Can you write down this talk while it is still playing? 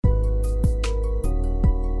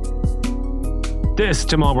This is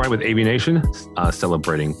Tim Albright with AVNation,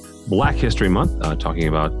 celebrating Black History Month, talking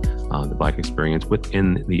about the Black experience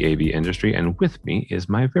within the AV industry. And with me is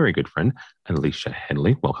my very good friend, Alesia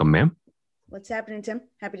Hendley. Welcome, ma'am. What's happening, Tim?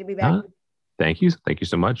 Happy to be back. Thank you. Thank you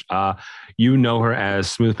so much. You know her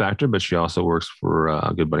as Smooth Factor, but she also works for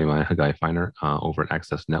a good buddy of mine, Guy Feiner, over at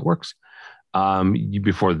Access Networks.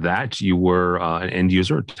 Before that, you were an end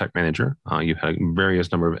user, tech manager. You've had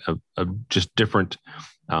various number of just different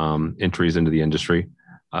entries into the industry.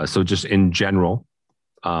 So just in general,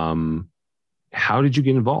 how did you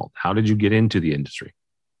get involved? How did you get into the industry?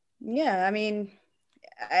 Yeah, I mean,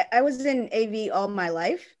 I was in AV all my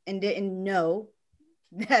life and didn't know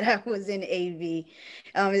that I was in AV.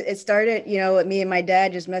 It started, with me and my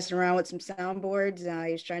dad just messing around with some soundboards.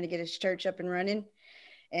 He was trying to get his church up and running.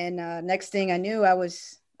 And next thing I knew, I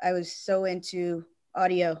was so into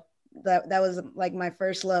audio. That was like my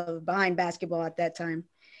first love behind basketball at that time.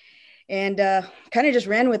 And kind of just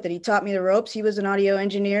ran with it. He taught me the ropes. He was an audio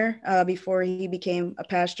engineer before he became a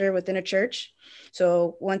pastor within a church.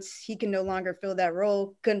 So once he can no longer fill that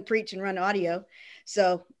role, couldn't preach and run audio.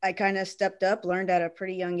 So I kind of stepped up, learned at a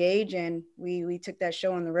pretty young age, and we took that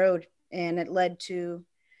show on the road. And it led to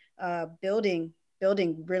building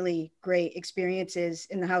really great experiences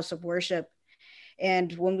in the house of worship.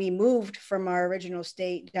 And when we moved from our original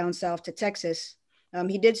state down south to Texas,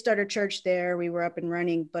 he did start a church there. We were up and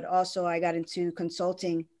running, but also I got into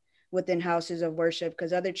consulting within houses of worship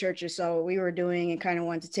because other churches saw what we were doing and kind of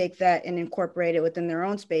wanted to take that and incorporate it within their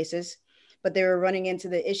own spaces. But they were running into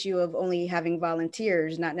the issue of only having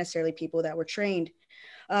volunteers, not necessarily people that were trained.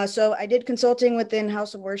 So I did consulting within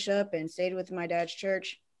house of worship and stayed with my dad's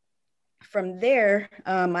church. From there,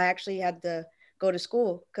 I actually had to go to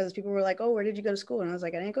school because people were like, "Oh, where did you go to school?" And I was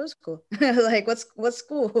like, "I didn't go to school." Like, what's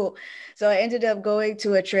school? So I ended up going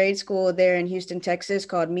to a trade school there in Houston, Texas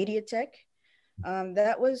called Media Tech.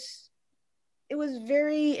 It was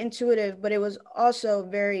very intuitive, but it was also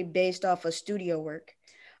very based off of studio work.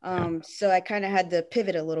 So I kind of had to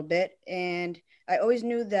pivot a little bit, and I always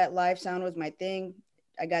knew that live sound was my thing.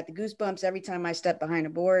 I got the goosebumps every time I stepped behind a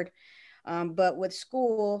board. But with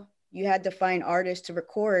school, you had to find artists to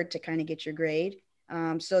record to kind of get your grade.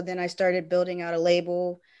 So then I started building out a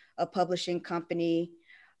label, a publishing company.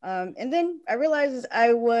 And then I realized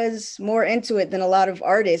I was more into it than a lot of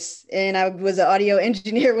artists. And I was an audio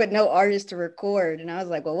engineer with no artist to record. And I was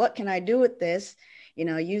like, well, what can I do with this?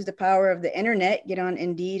 Use the power of the internet, get on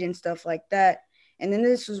Indeed and stuff like that. And then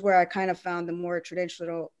this was where I kind of found the more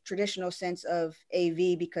traditional sense of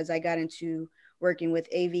AV because I got into working with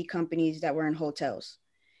AV companies that were in hotels.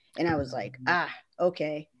 And I was like,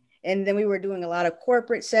 okay. And then we were doing a lot of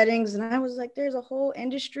corporate settings. And I was like, there's a whole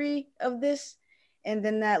industry of this. And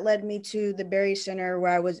then that led me to the Berry Center,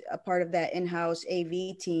 where I was a part of that in-house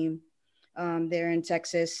AV team there in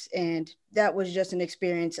Texas. And that was just an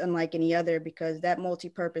experience unlike any other because that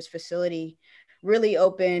multi-purpose facility really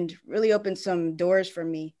opened some doors for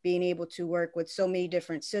me, being able to work with so many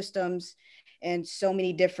different systems and so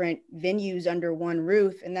many different venues under one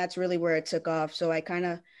roof. And that's really where it took off. So I kind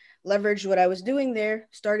of leveraged what I was doing there,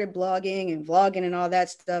 started blogging and vlogging and all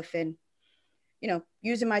that stuff. And,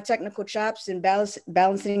 using my technical chops and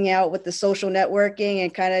balancing out with the social networking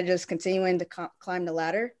and kind of just continuing to climb the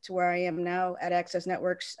ladder to where I am now at Access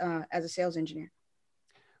Networks as a sales engineer.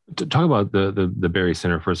 To talk about the Berry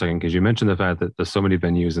Center for a second, because you mentioned the fact that there's so many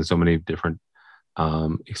venues and so many different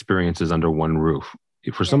experiences under one roof.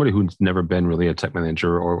 For somebody who's never been really a tech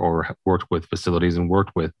manager or worked with facilities and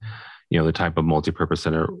worked with, the type of multi-purpose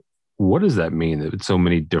center, what does that mean? That it's so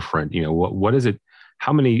many different, what is it?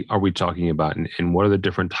 How many are we talking about? And what are the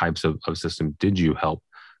different types of systems did you help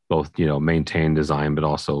both, maintain, design, but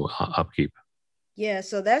also upkeep? Yeah,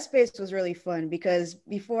 so that space was really fun because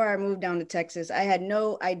before I moved down to Texas, I had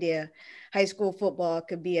no idea high school football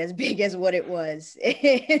could be as big as what it was.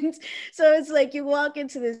 And so it's like you walk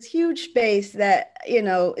into this huge space that,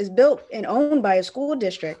 is built and owned by a school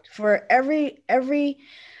district for every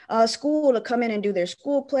school to come in and do their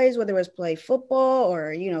school plays, whether it was play football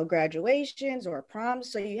or, graduations or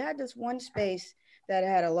proms. So you had this one space that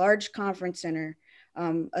had a large conference center,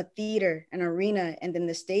 a theater, an arena, and then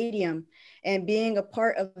the stadium, and being a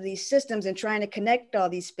part of these systems and trying to connect all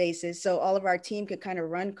these spaces so all of our team could kind of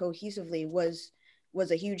run cohesively was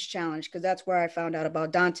a huge challenge because that's where I found out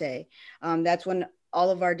about Dante. That's when all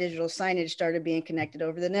of our digital signage started being connected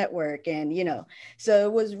over the network. And, so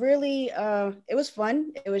it was really, it was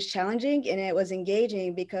fun, it was challenging, and it was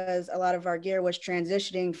engaging because a lot of our gear was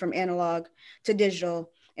transitioning from analog to digital.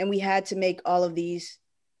 And we had to make all of these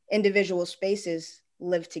individual spaces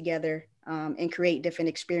live together and create different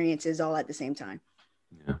experiences all at the same time.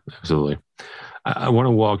 Yeah, absolutely. I want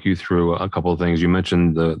to walk you through a couple of things. You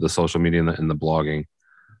mentioned the social media and the blogging.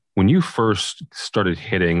 When you first started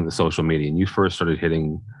hitting the social media and you first started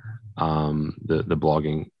hitting the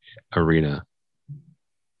blogging arena,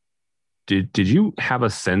 did you have a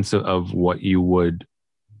sense of what you would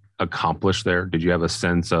accomplish there? Did you have a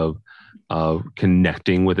sense of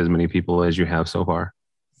connecting with as many people as you have so far?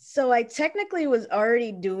 So I technically was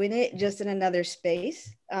already doing it just in another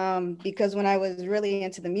space, because when I was really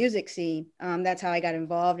into the music scene, that's how I got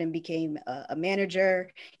involved and became a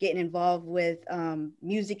manager, getting involved with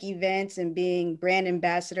music events and being brand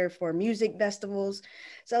ambassador for music festivals.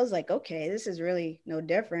 So I was like, okay, this is really no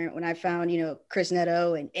different. When I found, Chris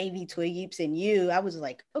Neto and AV Twiggy and you, I was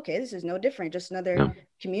like, okay, this is no different, just another Yeah.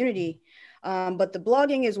 community. But the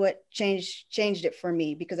blogging is what changed it for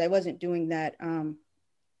me because I wasn't doing that.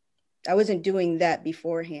 I wasn't doing that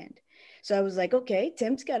beforehand. So I was like, okay,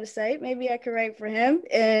 Tim's got a site. Maybe I could write for him.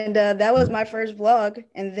 And that was my first blog.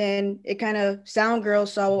 And then it kind of, Sound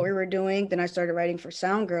Girls saw what we were doing. Then I started writing for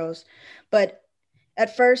Sound Girls. But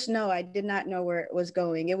at first, no, I did not know where it was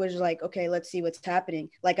going. It was like, okay, let's see what's happening.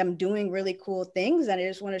 Like I'm doing really cool things. And I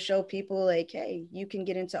just want to show people like, hey, you can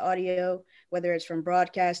get into audio, whether it's from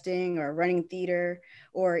broadcasting or running theater,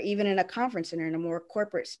 or even in a conference center in a more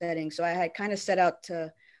corporate setting. So I had kind of set out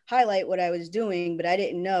to highlight what I was doing, but I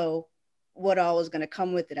didn't know what all was going to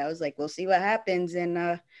come with it. I was like, we'll see what happens. And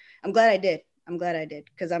I'm glad I did. I'm glad I did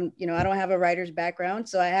because I don't have a writer's background.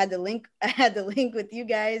 So I had to link with you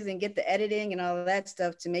guys and get the editing and all of that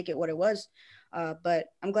stuff to make it what it was. But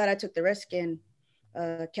I'm glad I took the risk and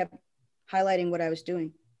kept highlighting what I was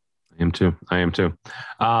doing. I am too. I am too.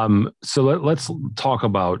 So let's talk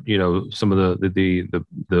about some of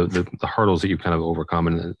the hurdles that you've kind of overcome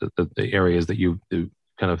and the areas that you've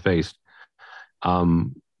kind of faced.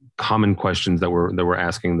 Um, Common questions that we're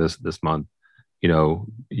asking this month.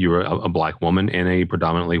 You're a black woman in a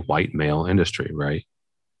predominantly white male industry, right?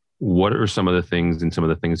 What are some of the things and some of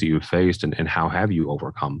the things that you've faced, and how have you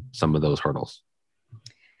overcome some of those hurdles?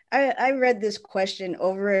 I read this question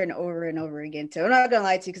over and over and over again too. I'm not gonna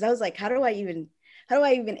lie to you because I was like, how do I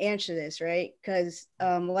even answer this, right? Because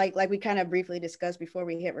like we kind of briefly discussed before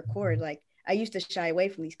we hit record, like I used to shy away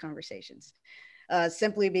from these conversations,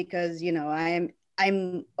 simply because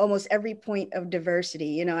I'm almost every point of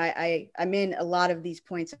diversity. I'm in a lot of these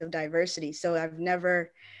points of diversity, so I've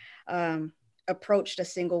never approached a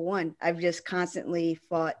single one. I've just constantly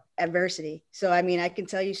fought adversity. So I mean, I can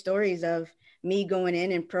tell you stories of me going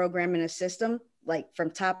in and programming a system like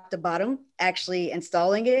from top to bottom, actually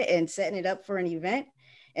installing it and setting it up for an event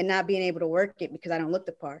and not being able to work it because I don't look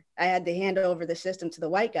the part. I had to hand over the system to the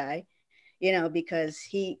white guy, because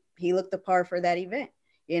he looked the part for that event.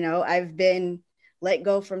 I've been let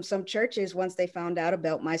go from some churches once they found out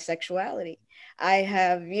about my sexuality. I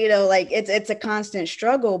have, like it's a constant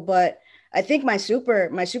struggle, but I think my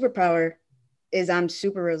superpower is I'm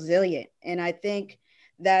super resilient. And I think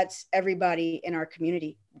that's everybody in our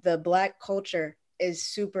community. The Black culture is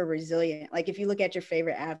super resilient. Like if you look at your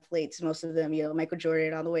favorite athletes, most of them, Michael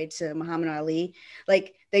Jordan all the way to Muhammad Ali,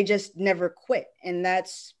 like they just never quit. And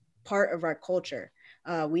that's part of our culture.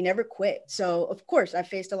 We never quit. So of course I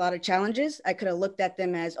faced a lot of challenges. I could have looked at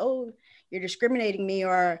them as, oh, you're discriminating me,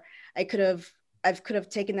 or I could have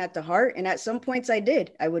taken that to heart. And at some points I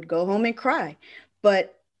did. I would go home and cry.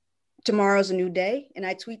 But tomorrow's a new day, and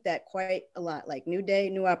I tweet that quite a lot, like new day,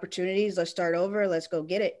 new opportunities, let's start over, let's go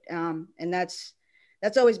get it. And that's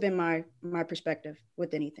always been my perspective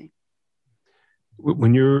with anything.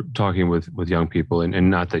 When you're talking with young people, and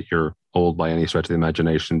not that you're old by any stretch of the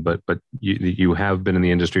imagination, but you have been in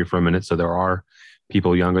the industry for a minute, so there are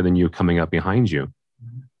people younger than you coming up behind you.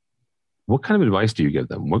 What kind of advice do you give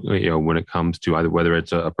them? When it comes to either whether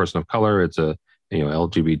it's a person of color, it's a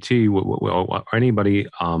LGBT, or anybody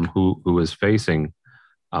who is facing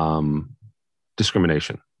um,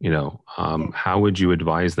 discrimination. Yeah. How would you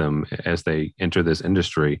advise them as they enter this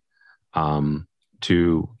industry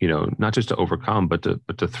to not just to overcome, but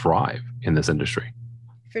to thrive in this industry?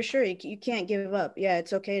 For sure, you can't give up. Yeah,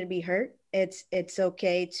 it's okay to be hurt. It's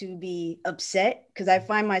okay to be upset because I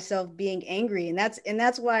find myself being angry, and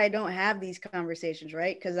that's why I don't have these conversations,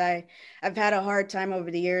 right? Because I've had a hard time over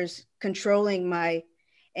the years controlling my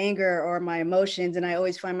anger or my emotions, and I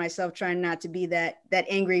always find myself trying not to be that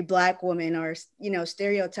angry Black woman or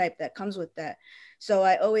stereotype that comes with that. So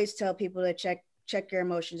I always tell people to check your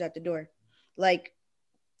emotions at the door. Like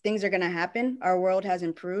things are gonna happen. Our world has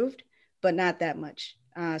improved, but not that much.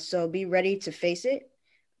 So be ready to face it.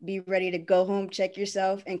 be ready to go home, check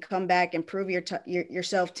yourself, and come back and prove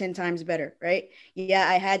yourself 10 times better, right? Yeah,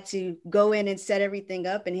 I had to go in and set everything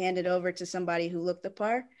up and hand it over to somebody who looked the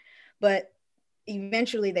part, but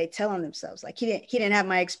eventually they tell on themselves. Like, he didn't have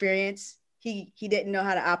my experience. He didn't know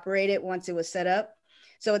how to operate it once it was set up.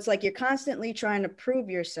 So it's like you're constantly trying to prove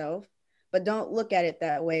yourself, but don't look at it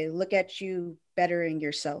that way. Look at you bettering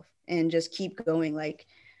yourself and just keep going. Like,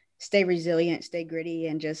 stay resilient, stay gritty,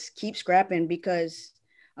 and just keep scrapping, because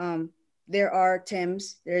there are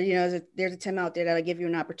Tims there. You know, there's a Tim out there that'll give you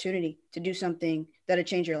an opportunity to do something that'll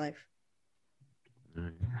change your life.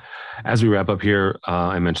 As we wrap up here,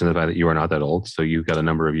 I mentioned the fact that you are not that old, so you've got a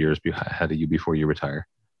number of years ahead of you before you retire.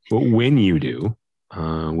 But when you do,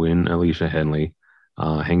 when Alesia Hendley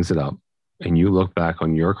hangs it up, and you look back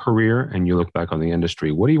on your career and you look back on the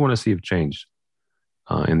industry, what do you want to see have changed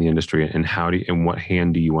in the industry, and and what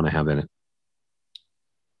hand do you want to have in it?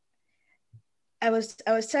 I was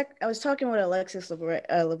talking with Alexis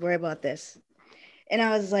Labore about this, and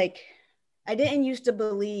I was like, I didn't used to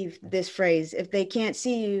believe this phrase: if they can't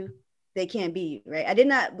see you, they can't be you, right? I did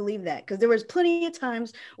not believe that, because there was plenty of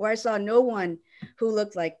times where I saw no one who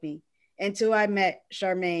looked like me until I met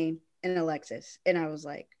Charmaine and Alexis, and I was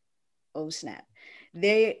like, oh snap.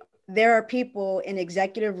 There are people in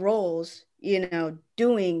executive roles, you know,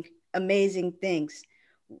 doing amazing things.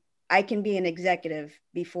 I can be an executive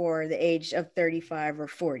before the age of 35 or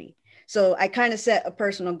 40. So I kind of set a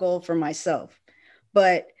personal goal for myself.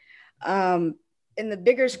 But in the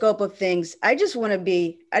bigger scope of things, I just want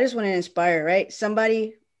to inspire, right?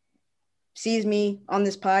 Somebody sees me on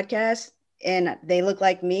this podcast and they look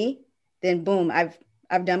like me, then boom, I've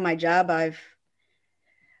done my job.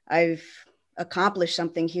 I've accomplished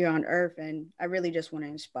something here on earth, and I really just want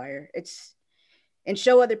to inspire. And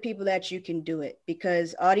show other people that you can do it,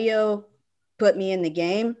 because audio put me in the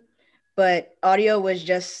game, but audio was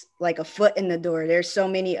just like a foot in the door. There's so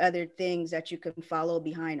many other things that you can follow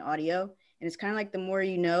behind audio. And it's kind of like the more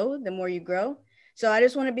you know, the more you grow. So I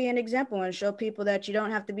just want to be an example and show people that you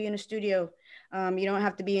don't have to be in a studio. You don't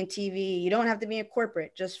have to be in TV. You don't have to be in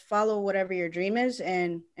corporate. Just follow whatever your dream is,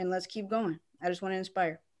 and let's keep going. I just want to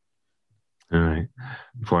inspire. All right.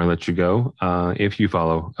 Before I let you go, if you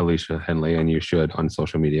follow Alesia Hendley, and you should on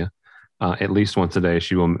social media, at least once a day,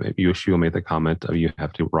 she will make the comment of you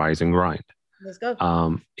have to rise and grind. Let's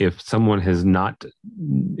go. If someone has not,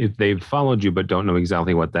 if they've followed you but don't know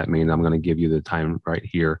exactly what that means, I'm going to give you the time right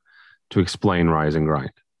here to explain rise and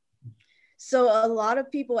grind. So a lot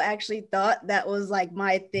of people actually thought that was like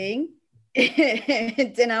my thing.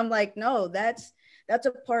 And then I'm like, no, that's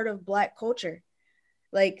a part of Black culture.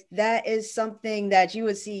 Like, that is something that you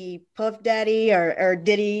would see Puff Daddy or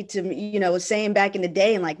Diddy was saying back in the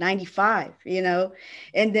day in like 95, and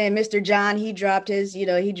then Mr. John, he dropped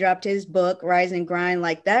his book, Rise and Grind.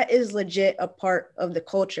 Like, that is legit a part of the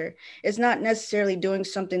culture. It's not necessarily doing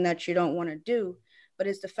something that you don't want to do, but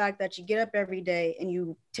it's the fact that you get up every day and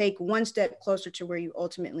you take one step closer to where you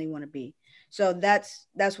ultimately want to be. So that's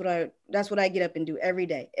what I get up and do every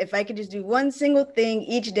day. If I could just do one single thing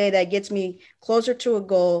each day that gets me closer to a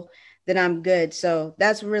goal, then I'm good. So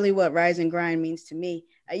that's really what rise and grind means to me.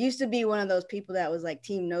 I used to be one of those people that was like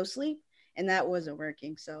team no sleep, and that wasn't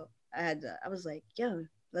working. So I was like, yo,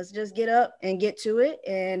 let's just get up and get to it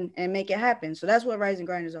and make it happen. So that's what rise and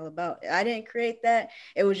grind is all about. I didn't create that.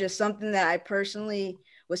 It was just something that I personally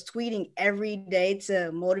was tweeting every day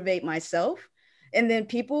to motivate myself. And then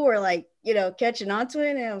people were like, catching on to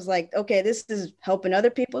it. And I was like, okay, this is helping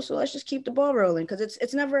other people. So let's just keep the ball rolling, because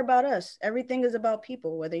it's never about us. Everything is about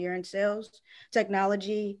people, whether you're in sales,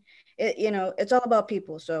 technology, it's all about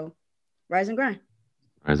people. So rise and grind.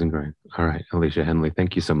 Rise and grind. All right. Alesia Hendley,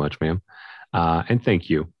 thank you so much, ma'am. And thank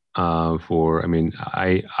you I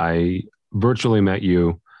virtually met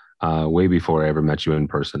you way before I ever met you in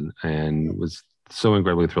person, and was so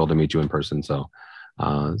incredibly thrilled to meet you in person. So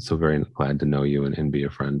very glad to know you and be a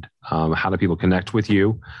friend. How do people connect with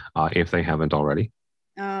you if they haven't already?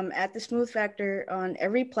 At the Smooth Factor on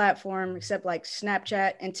every platform except like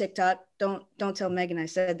Snapchat and TikTok. Don't tell Megan I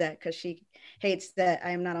said that, because she hates that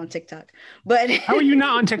I am not on TikTok. But how are you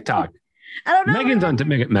not on TikTok? I don't know. Megan's on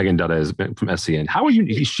Megan Dutta is from SCN. How are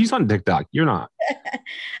you? She's on TikTok. You're not.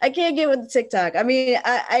 I can't get with the TikTok. I mean,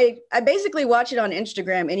 I basically watch it on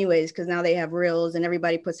Instagram anyways, because now they have Reels and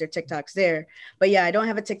everybody puts their TikToks there. But yeah, I don't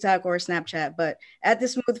have a TikTok or a Snapchat, but at the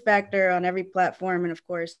Smooth Factor on every platform, and of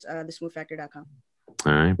course, thesmoothfactor.com.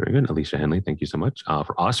 All right, very good. Alesia Hendley, thank you so much.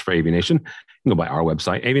 For AVNation, you can go by our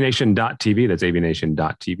website, AVNation.tv. That's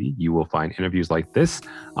AVNation.tv. You will find interviews like this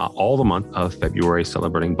all the month of February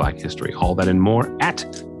celebrating Black history. All that and more at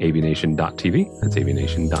AVNation.tv. That's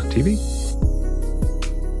AVNation.tv.